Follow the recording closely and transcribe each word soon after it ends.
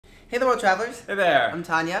Hey there, world travelers. Hey there. I'm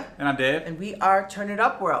Tanya. And I'm Dave. And we are Turn It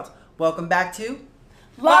Up World. Welcome back to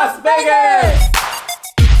Las Vegas!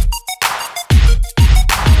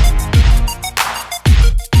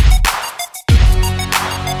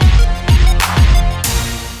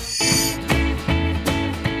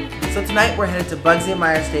 So tonight we're headed to BUGSY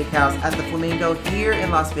MEYER'S STEAKHOUSE at the Flamingo here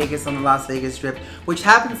in Las Vegas on the Las Vegas Strip, which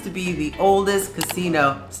happens to be the oldest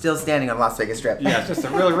casino still standing on the Las Vegas Strip. Yeah, it's just a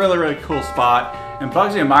really cool spot. And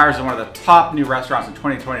BUGSY MEYER'S is one of the top new restaurants in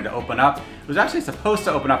 2020 to open up. It was actually supposed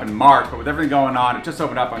to open up in March, but with everything going on, it just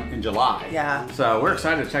opened up in July. Yeah. So we're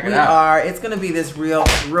excited to check it We out. are. It's going to be this real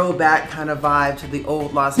throwback kind of vibe to the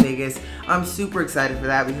old Las Vegas. I'm super excited for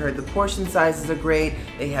that. We heard the portion sizes are great.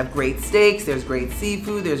 They have great steaks. There's great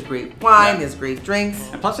seafood. There's great wine. There's great drinks.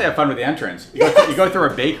 And plus they have fun with the entrance. You go through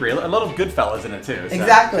a bakery, a little Goodfellas in it too. So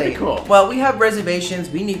Exactly. Pretty cool. Well, we have reservations.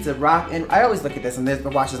 We need to rock. And I always look at this and the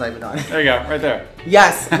watch is not even on. There you go, right there.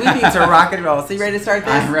 Yes, we need to rock and roll. So you ready to start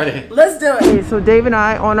this? I'm ready. Let's do it. Okay, so Dave and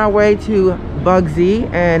I on our way to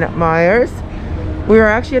BUGSY and Myers. We are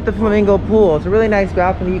actually at the Flamingo pool. It's a really nice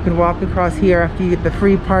balcony. You can walk across here after you get the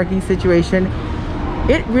free parking situation.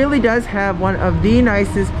 It really does have one of the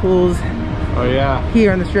nicest pools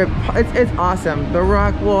here on the strip. It's awesome. The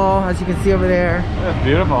rock wall, as you can see over there. It's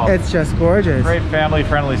beautiful. It's just gorgeous. Great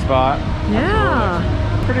family-friendly spot. Yeah.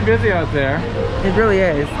 Absolutely. Pretty busy out there. It really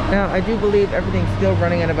is. Now, I do believe everything's still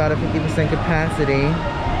running at about a 50% capacity.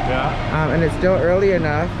 Yeah. And it's still early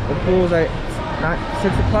enough. The pool's at not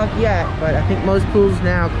 6 o'clock yet, but I think most pools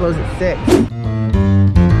now close at 6.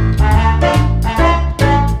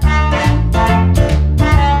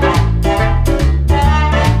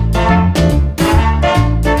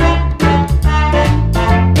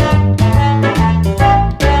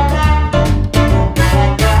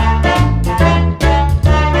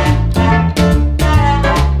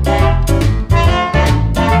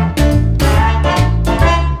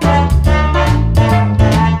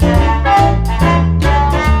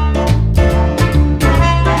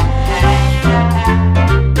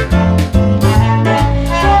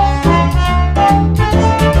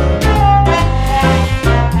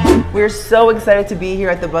 We're so excited to be here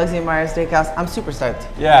at the BUGSY MEYER'S Steakhouse. I'm super stoked.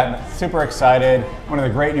 Yeah, super excited. One of the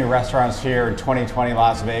great new restaurants here in 2020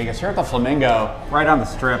 Las Vegas. Here at the Flamingo, right on the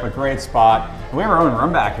strip, a great spot. And we have our own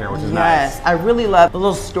room back here, which is nice. Yes, I really love the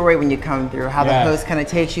little story when you come through, how the host kind of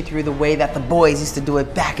takes you through the way that the boys used to do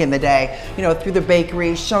it back in the day. You know, through the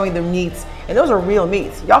bakery, showing them meats. And those are real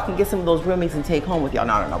meats. Y'all can get some of those real meats and take home with y'all.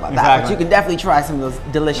 No, I don't know about that, but you can definitely try some of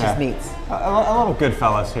those delicious meats. A little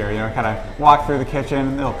Goodfellas here, you know, kind of walk through the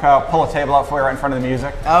kitchen, they'll pull a table out for you right in front of the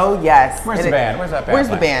music. Oh, yes. Where's the band? Where's that band? Where's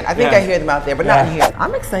the band? I think I hear them out there, but not in here.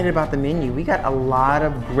 I'm excited about the menu. We got a lot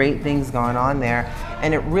of great things going on there.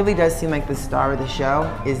 And it really does seem like the star of the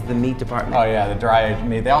show is the meat department. Oh yeah, the dry aged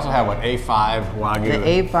meat. They also have what, A5 Wagyu.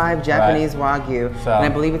 The A5 Japanese Wagyu. So, and I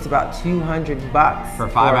believe it's about $200 for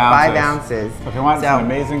 5 ounces. So if you want an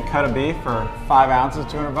amazing cut of beef for 5 ounces,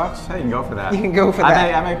 $200, hey, you can go for that. You can go for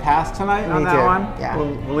that. I may pass tonight on that one. Yeah.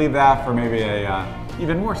 We'll leave that for maybe a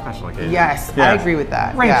even more special occasion. Yes, I agree with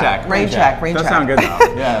that. Rain check. Rain check. That sounds good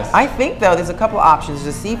though. Yes. I think though there's a couple options.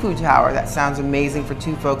 There's a seafood tower that sounds amazing for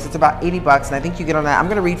 2 folks. It's about $80, and I think you get on that. I'm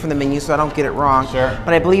gonna read from the menu so I don't get it wrong. Sure.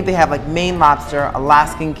 But I believe they have like Maine lobster,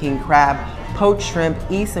 Alaskan king crab, poached shrimp,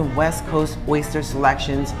 East and West Coast oyster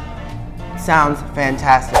selections. Sounds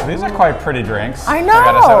fantastic. These are quite pretty drinks. I know. Look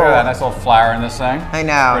at that nice little flower in this thing. I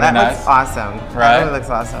know. Pretty nice. Looks awesome. Right? That really looks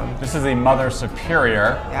awesome. This is the Mother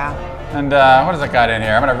Superior. Yeah. And what does it got in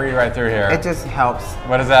here? I'm gonna read right through here. It just helps.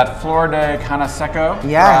 What is that? Flor de Cana Seco?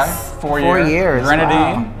 Yes. Rye. 4 years.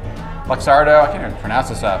 Grenadine. Wow. Luxardo. I can't even pronounce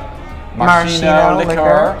this stuff. Maraschino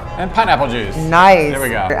liqueur. And pineapple juice. Nice. There we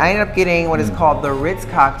go. I ended up getting what is called the Ritz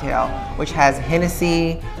cocktail, which has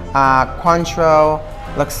Hennessy, Cointreau,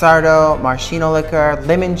 Luxardo, Maraschino liqueur,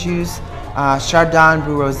 lemon juice, Chardonnay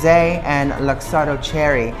Bleu Rosé, and Luxardo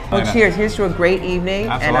cherry. Well, cheers. Here's to a great evening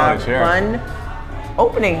and a fun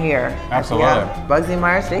opening here. Absolutely. BUGSY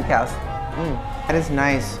MEYER'S Steakhouse. That is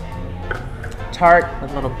nice. Tart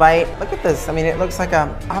with a little bite. Look at this. I mean, it looks like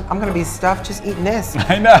I'm gonna be stuffed just eating this.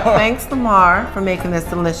 I know. Thanks, Lamar, for making this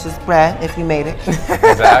delicious bread, if you made it.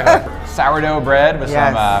 Exactly. Sourdough bread with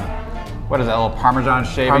some, what is that, little Parmesan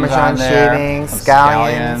shavings on there. Parmesan shavings,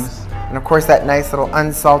 scallions. And of course that nice little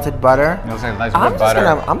unsalted butter. It looks like nice red butter.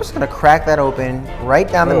 I'm just gonna crack that open right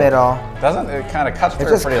down the middle. Doesn't it? Kind of cuts through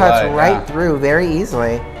pretty light. It just cuts right through very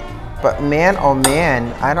easily. But man, oh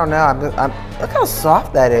man, I don't know. Look how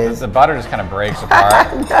soft that is. The butter just kind of breaks apart.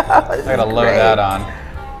 I gotta load that on.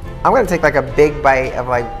 I'm gonna take like a big bite of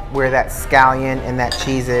like where that scallion and that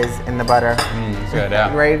cheese is in the butter. It's good,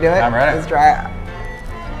 yeah. You ready to do it? I'm ready. Let's try it.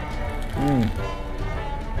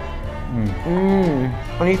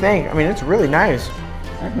 What do you think? I mean, it's really nice.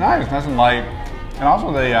 It's nice, nice and light. And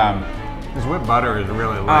also the this whipped butter is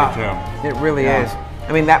really light too. It really is.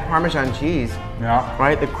 I mean, that Parmesan cheese,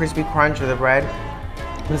 right? The crispy crunch of the bread,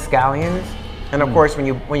 the scallions, and of course, when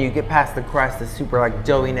you get past the crust, the super like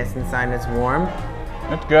doughiness inside and it's warm.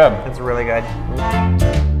 It's good. It's really good.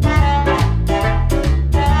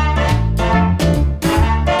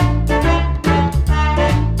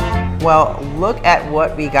 Well, look at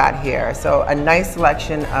what we got here. So a nice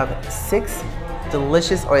selection of 6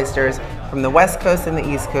 delicious oysters from the West Coast and the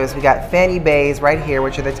East Coast. We got Fanny Bays right here,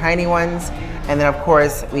 which are the tiny ones. And then of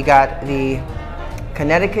course, we got the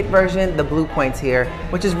Connecticut version, the blue points here,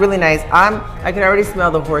 which is really nice. I can already smell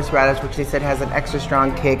the horseradish, which they said has an extra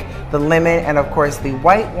strong kick, the lemon, and of course the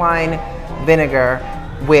white wine vinegar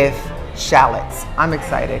with shallots. I'm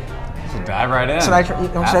excited. Should dive right in. Should I try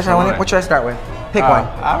one? What should I start with? Pick one.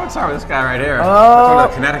 I would start with this guy right here. Oh, that's one of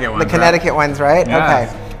the Connecticut ones. The Connecticut ones, right?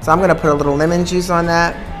 Yes. Okay. So I'm gonna put a little lemon juice on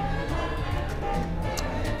that.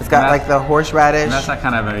 It's got like the horseradish. And that's that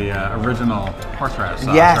kind of a original horseradish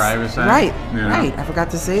sauce, yes. right? Right. Right. I forgot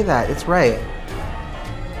to say that. It's right.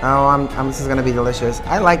 Oh, this is gonna be delicious.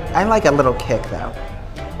 I like a little kick though.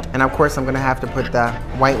 And of course I'm gonna have to put the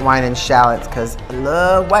white wine and shallots because I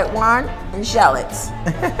love white wine and shallots.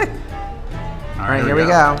 All right, here we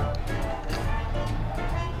go.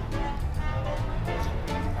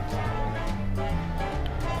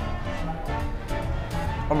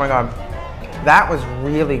 Oh my God, that was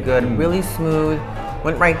really good, really smooth,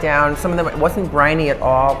 went right down. Some of them, it wasn't briny at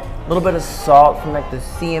all. A little bit of salt from like the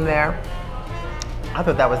sea in there. I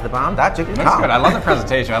thought that was the bomb. That's good. I love the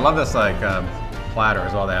presentation. I love this like platter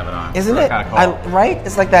as well they have it on. Isn't it? Kind of cool. Right?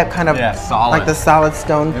 It's like that kind of, solid. like the solid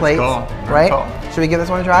stone plates, cool. right? Cool. Should we give this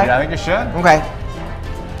one a try? Yeah, I think you should. Okay.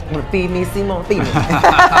 I'm gonna feed me, Simon, feed me.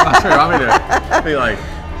 I'm sure you want me to be like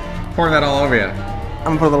pouring that all over you.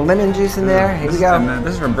 I'm gonna put a little lemon juice in there. Here we go. And then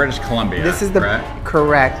this is from British Columbia. This is the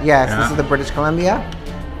correct. Yes, this is the British Columbia.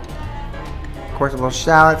 Of course, a little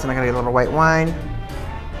shallots, and I gotta get a little white wine.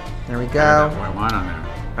 There we go. White wine on there.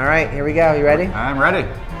 All right, here we go. You ready? I'm ready.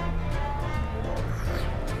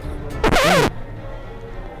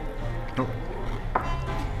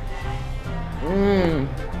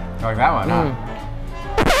 Like that one, huh?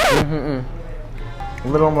 A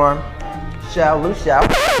little more loose shell.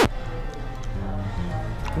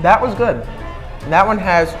 That was good. That one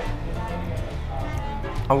has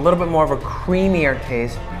a little bit more of a creamier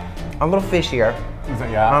taste, a little fishier. Is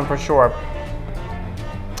it, for sure.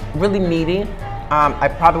 Really meaty. I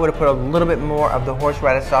probably would have put a little bit more of the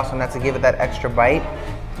horseradish sauce on that to give it that extra bite.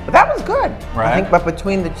 But that was good. Right. I think, but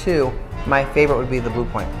between the two, my favorite would be the Blue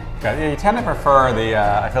Point. Okay. Yeah, you tend to prefer the,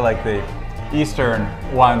 I feel like the Eastern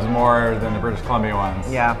ones more than the British Columbia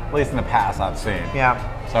ones. Yeah. At least in the past I've seen. Yeah.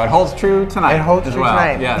 So it holds true tonight. It holds true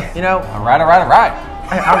tonight. Yes. You know. All right, all right, all right.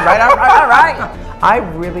 All right. I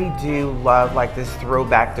really do love like this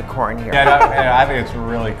throwback decor in here. Yeah, I think it's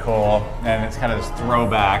really cool, and it's kind of this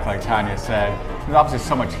throwback, like Tanya said. There's obviously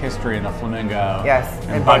so much history in the Flamingo. Yes,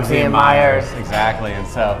 and BUGSY Myers. Exactly, and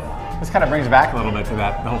so this kind of brings back a little bit to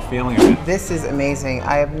that, the whole feeling of it. This is amazing.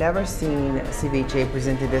 I have never seen ceviche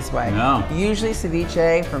presented this way. No. Usually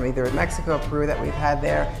ceviche from either Mexico or Peru that we've had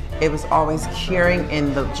there, it was always curing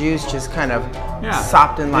in the juice, just kind of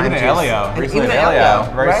sopped in lime juice. Recently the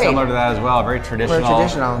Elio, very similar to that as well, very traditional. Very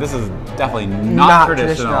traditional. This is definitely not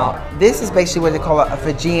traditional. This is basically what they call a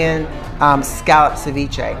Fijian scallop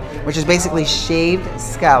ceviche, which is basically shaved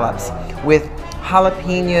scallops with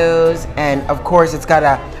jalapenos, and of course it's got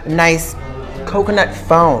a nice coconut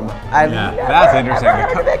foam. That's interesting.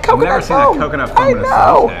 I've never seen a coconut foam in a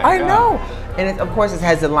ceviche. I know. And of course it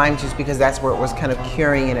has the lime juice because that's where it was kind of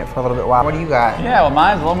curing in it for a little bit while. What do you got? Yeah, well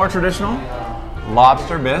mine's a little more traditional.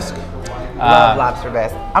 Lobster bisque. Love lobster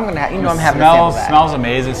bisque. I'm gonna have, I'm having a sample of that. Smells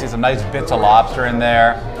amazing. See some nice bits of lobster in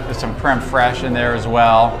there. There's some creme fraiche in there as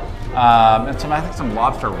well. And I think some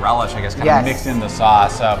lobster relish, I guess, kind of mixed in the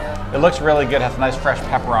sauce. So it looks really good. Has a nice fresh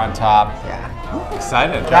pepper on top. Yeah. I'm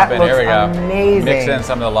excited. Jump in. Here we go. Amazing. Mix in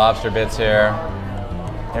some of the lobster bits here.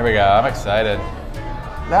 Here we go. I'm excited.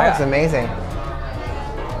 That looks amazing.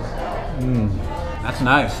 That's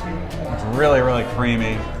nice. It's really, really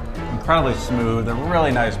creamy, incredibly smooth. A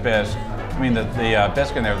really nice bisque. I mean, the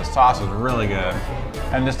bisque in there, the sauce is really good.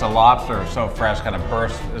 And just the lobster is so fresh, kind of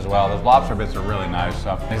burst as well. Those lobster bits are really nice.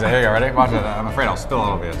 So, here you go, ready? Watch it. I'm afraid I'll spill a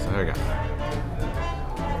little bit, so here we go.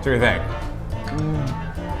 What do you think?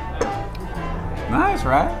 Nice,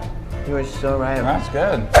 right? You are so right. That's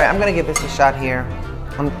good. All right, I'm gonna give this a shot here.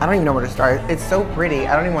 I don't even know where to start. It's so pretty,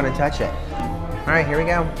 I don't even want to touch it. All right, here we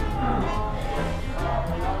go.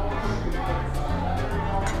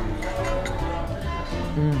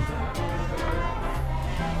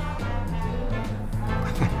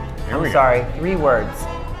 I'm sorry, 3 words.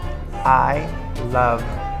 I love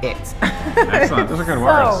it. Excellent, those are good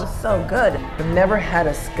words. So good. I've never had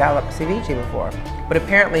a scallop ceviche before, but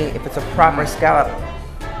apparently if it's a proper scallop,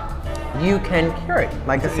 you can cure it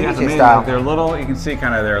like a ceviche style. Like they're little, you can see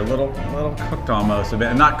kind of they're a little cooked almost a bit,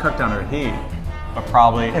 and not cooked under heat, but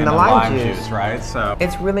probably in the lime juice, right? So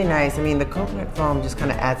it's really nice. I mean, the coconut foam just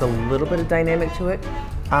kind of adds a little bit of dynamic to it,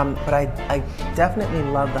 but I definitely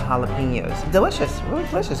love the jalapenos. Delicious, really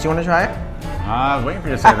delicious. Do you want to try it? I was waiting for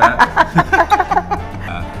you to say that.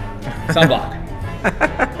 Sunblock.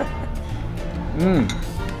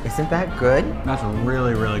 Isn't that good? That's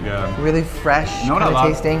really, really good. Really fresh, kind of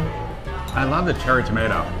tasting. I love the cherry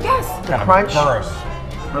tomato. Yes, the kind crunch. Burst.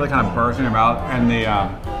 Really kind of bursts in your mouth, and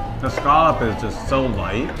the scallop is just so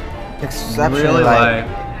light. Exceptionally really light.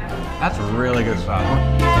 That's really good stuff.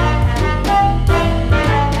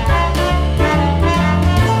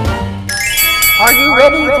 Are you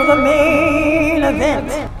ready for the main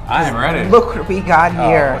event? I am ready. Look what we got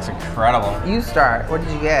here. Oh, it's incredible. You start. What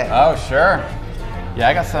did you get? Oh, sure. Yeah,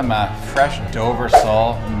 I got some fresh Dover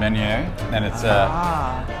sole menu, and it's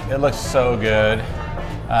it looks so good.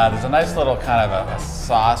 There's a nice little kind of a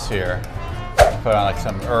sauce here. Put on like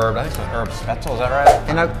some herb. I think it's herb spetzel. Is that right?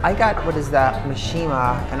 And I got, what is that?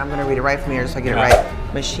 Mishima, and I'm gonna read it right from here just so I get it right.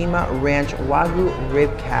 Mishima Ranch Wagyu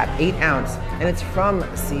Rib Cap, 8 ounce, and it's from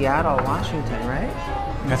Seattle, Washington, right?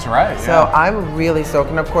 That's right. So I'm really stoked,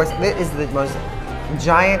 and of course, this is the most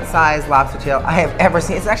giant-sized lobster tail I have ever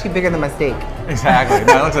seen. It's actually bigger than my steak. Exactly.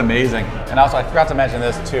 No, it looks amazing. And also, I forgot to mention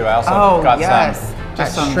this too. I also got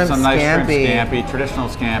some nice shrimp scampi, traditional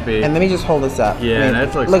scampi. And let me just hold this up. Yeah, that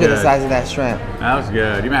looks good. Look at the size of that shrimp. That looks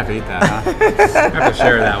good. You might have to eat that, huh? You have to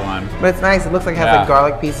share that one. But it's nice. It looks like it has like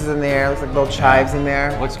garlic pieces in there. It looks like little chives in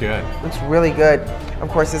there. Looks good. Looks really good. Of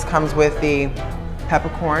course, this comes with the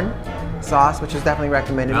peppercorn sauce, which is definitely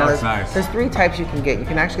recommended. That looks nice. There's 3 types you can get. You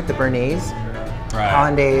can actually get the Bernaise,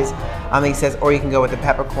 hollandaise, he says, or you can go with the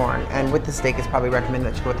peppercorn. And with the steak, it's probably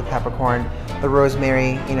recommended that you go with the peppercorn. The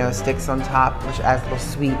rosemary, sticks on top, which adds a little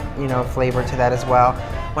sweet, flavor to that as well.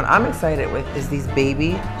 What I'm excited with is these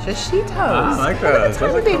baby shishitos. I like those.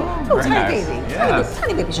 Tiny baby,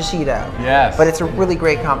 tiny baby shishito. Yes. But it's a really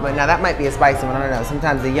great compliment. Now that might be a spicy one. I don't know.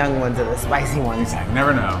 Sometimes the young ones are the spicy ones.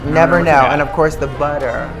 Never know. Never know. And of course the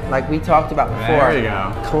butter, like we talked about before. There you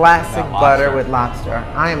go. Classic butter with lobster.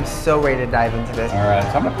 I am so ready to dive into this. All right.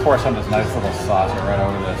 So I'm gonna pour some of this nice little sauce right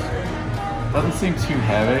over this. Doesn't seem too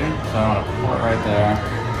heavy, so I'm gonna pour it right there.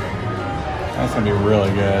 That's gonna be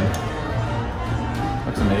really good.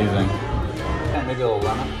 Looks amazing. And maybe a little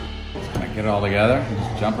lemon. Just gonna get it all together and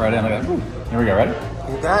just jump right in. Look at that. Ooh. Here we go. Ready?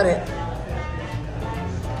 You got it.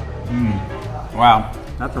 Wow,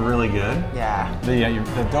 that's really good. Yeah.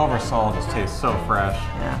 The Dover sole just tastes so fresh.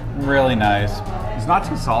 Yeah. Really nice. It's not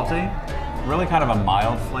too salty. Really kind of a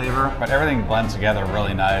mild flavor, but everything blends together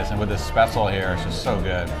really nice. And with this spetzel here, it's just so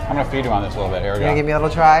good. I'm gonna feed you on this a little bit. Here we go. You gonna give me a little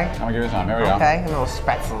try? I'm gonna give you some. Here we go. Okay, little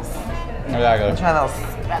spetzels. There you go. Try those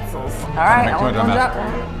spetzels. All right, I'll go that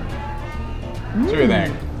one. What do you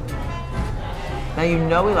think?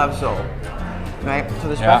 Now we love sole, right? So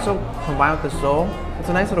the spetzel combined with the sole, it's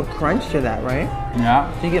a nice little crunch to that, right?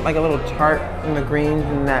 Yeah. So you get like a little tart in the greens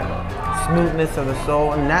and that smoothness of the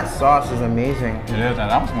sole, and that sauce is amazing. It is, and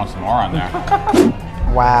I almost want some more on there.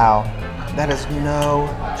 Wow, that is no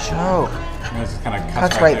joke. This kind of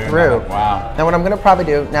cuts right through. Wow. Now what I'm gonna probably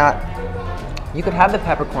do, you could have the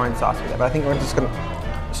peppercorn sauce with it, but I think we're just gonna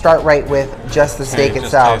start right with just the steak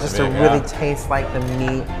itself, just to really taste like the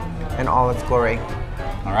meat in all its glory.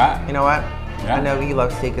 All right. You know what? Yeah. I know you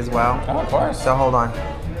love steak as well. Oh, of course. So hold on.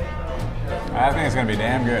 I think it's gonna be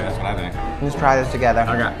damn good. That's what I think. Let's try this together.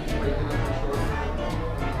 Okay.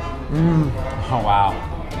 Oh wow,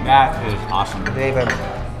 that is awesome, David.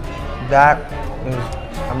 That is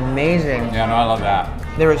amazing. Yeah, no, I love that.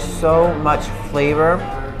 There is so much flavor,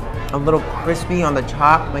 a little crispy on the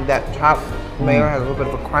top, like that top layer has a little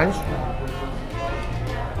bit of a crunch.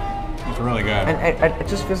 It's really good. And it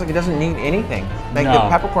just feels like it doesn't need anything. Like the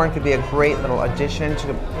peppercorn could be a great little addition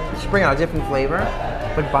to just bring out a different flavor,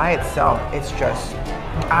 but by itself, it's just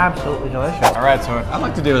absolutely delicious. All right, so what I'd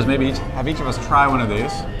like to do is maybe have each of us try one of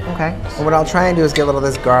these. Okay. Well, what I'll try and do is get a little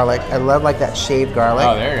of this garlic. I love like that shaved garlic.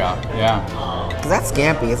 Oh, there you go. Yeah. Because that's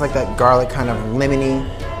scampi. It's like that garlic kind of lemony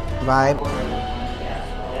vibe.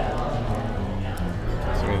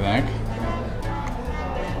 So what do you think?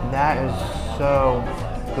 That is so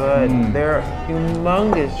good. They're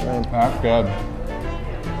humongous shrimp. That's good.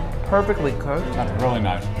 Perfectly cooked. That's really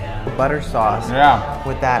nice. The butter sauce. Yeah.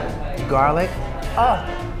 With that garlic. Oh.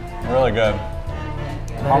 Really good.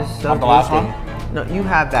 That is so the last tasty. one? No, you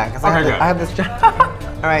have that. 'Cause Okay, good. I have this.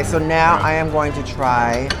 All right, so now I am going to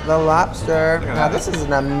try the lobster. Look at Now that. this is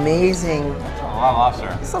an amazing. A lot of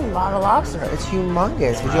lobster. It's a lot of lobster. It's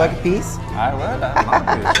humongous. Would you like a piece? I would. I'd love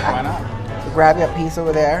a piece. Why not? Grab you a piece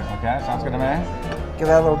over there. Okay, sounds good to me. Give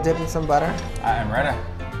that a little dip in some butter. I am ready.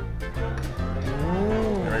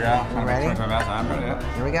 Here we go. You ready? I'm ready.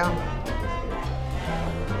 Here we go.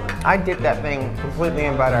 I dip that thing completely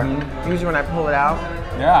in butter. Usually when I pull it out,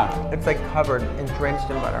 Yeah. it's like covered and drenched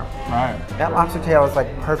in butter. Right. That lobster tail is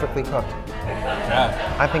like perfectly cooked.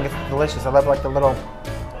 Yeah. I think it's delicious. I love like the little.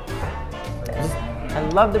 I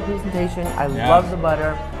love the presentation. I love the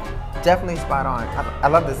butter. Definitely spot on. I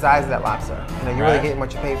love the size of that lobster. You know, you're really getting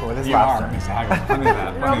what you pay for with this lobster. Are. Exactly. Funny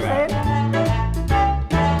that. You know what I'm saying?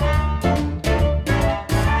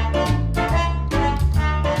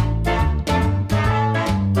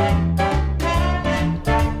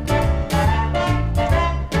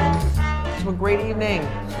 A great evening.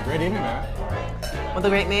 Great evening, man. With a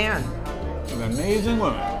great man. An amazing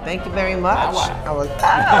woman. Thank you very much.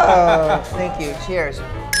 Wow. Thank you. Cheers.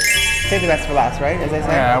 Save the best for last, right? As I say.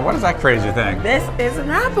 Yeah, what is that crazy thing? This is an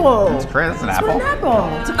apple. It's crazy. It's an It's apple? an apple.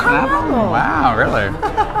 It's a caramel. Wow, really?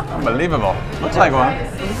 Unbelievable. Looks like one.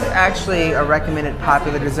 This is actually a recommended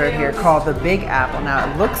popular dessert here called the Big Apple.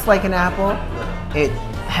 Now it looks like an apple. It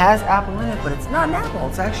has apple in it, but it's not an apple.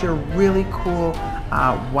 It's actually a really cool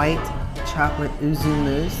white chocolate ouzo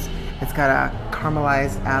mousse. It's got a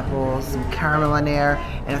caramelized apples, some caramel in there,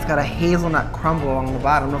 and it's got a hazelnut crumble along the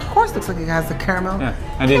bottom. Of course, it looks like it has the caramel. Yeah.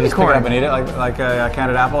 And do you just pick it up and eat it like a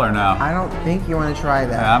candied apple or no? I don't think you want to try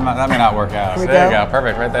that. Yeah, that may not work out. Here we There you go. go.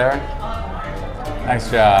 Perfect. Right there. Nice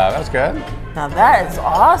job. That's good. Now that is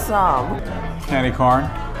awesome. Candy corn.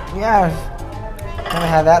 Yes. Haven't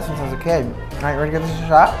had that since I was a kid. All right, ready to give this a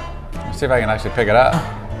shot? Let's see if I can actually pick it up.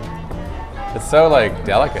 It's so like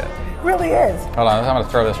delicate. It really is. Hold on. I'm gonna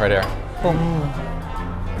throw this right here.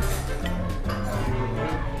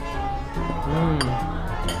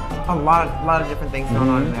 A lot of different things going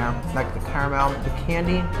on in there. Like the caramel, the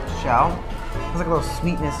candy shell. There's like a little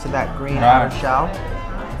sweetness to that green outer shell.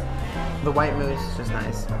 The white mousse is just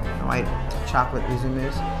nice. The white chocolate yuzu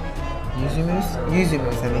mousse. Yuzu mousse? Yuzu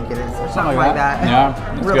mousse, I think it is. Or something like that.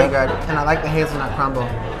 Yeah, it's really good. good. And I like the hazelnut crumble.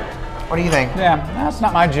 What do you think? Yeah, that's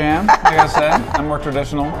not my jam. Like I said, I'm more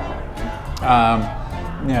traditional. You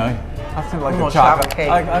know, I think like the chocolate cake.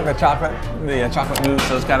 I like the chocolate mousse,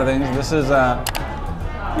 those kind of things. This is,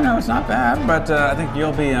 you know, it's not bad, but I think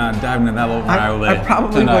you'll be diving into that a little more I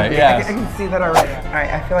probably tonight. would be. Yes. I can see that already. All right,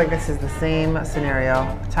 I feel like this is the same scenario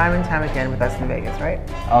time and time again with us in Vegas, right?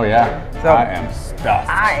 Oh yeah. So- I am stuffed.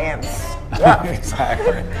 I am stuffed.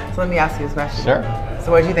 Exactly. So let me ask you this question. Sure.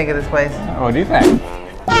 So what did you think of this place? What do you think?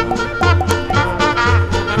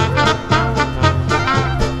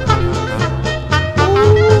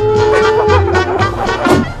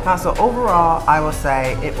 So overall, I will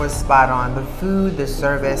say it was spot on. The food, the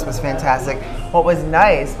service was fantastic. What was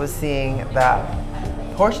nice was seeing the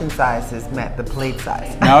portion sizes met the plate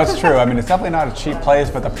size. No, it's true. I mean, it's definitely not a cheap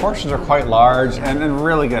place, but the portions are quite large and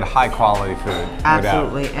really good, high quality food.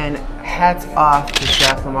 Absolutely, and hats off to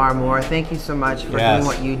Chef Lamar Moore. Thank you so much for doing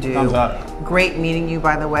what you do. Thumbs up. Great meeting you,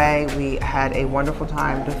 by the way. We had a wonderful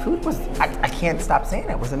time. The food was, I can't stop saying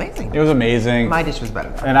it, was amazing. It was amazing. My dish was better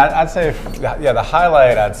though. And I'd say, yeah, the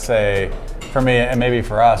highlight I'd say for me and maybe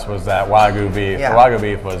for us was that Wagyu beef. Yeah. The Wagyu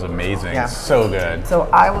beef was amazing. Yeah. So good. So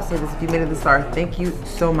I will say this, if you made it this far, thank you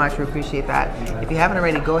so much. We appreciate that. If you haven't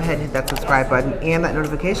already, go ahead and hit that subscribe button and that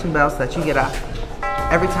notification bell so that you get up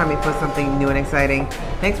every time we put something new and exciting.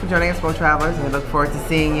 Thanks for joining us, World Travelers, and we look forward to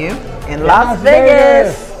seeing you in Las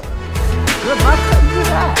Vegas. Good luck.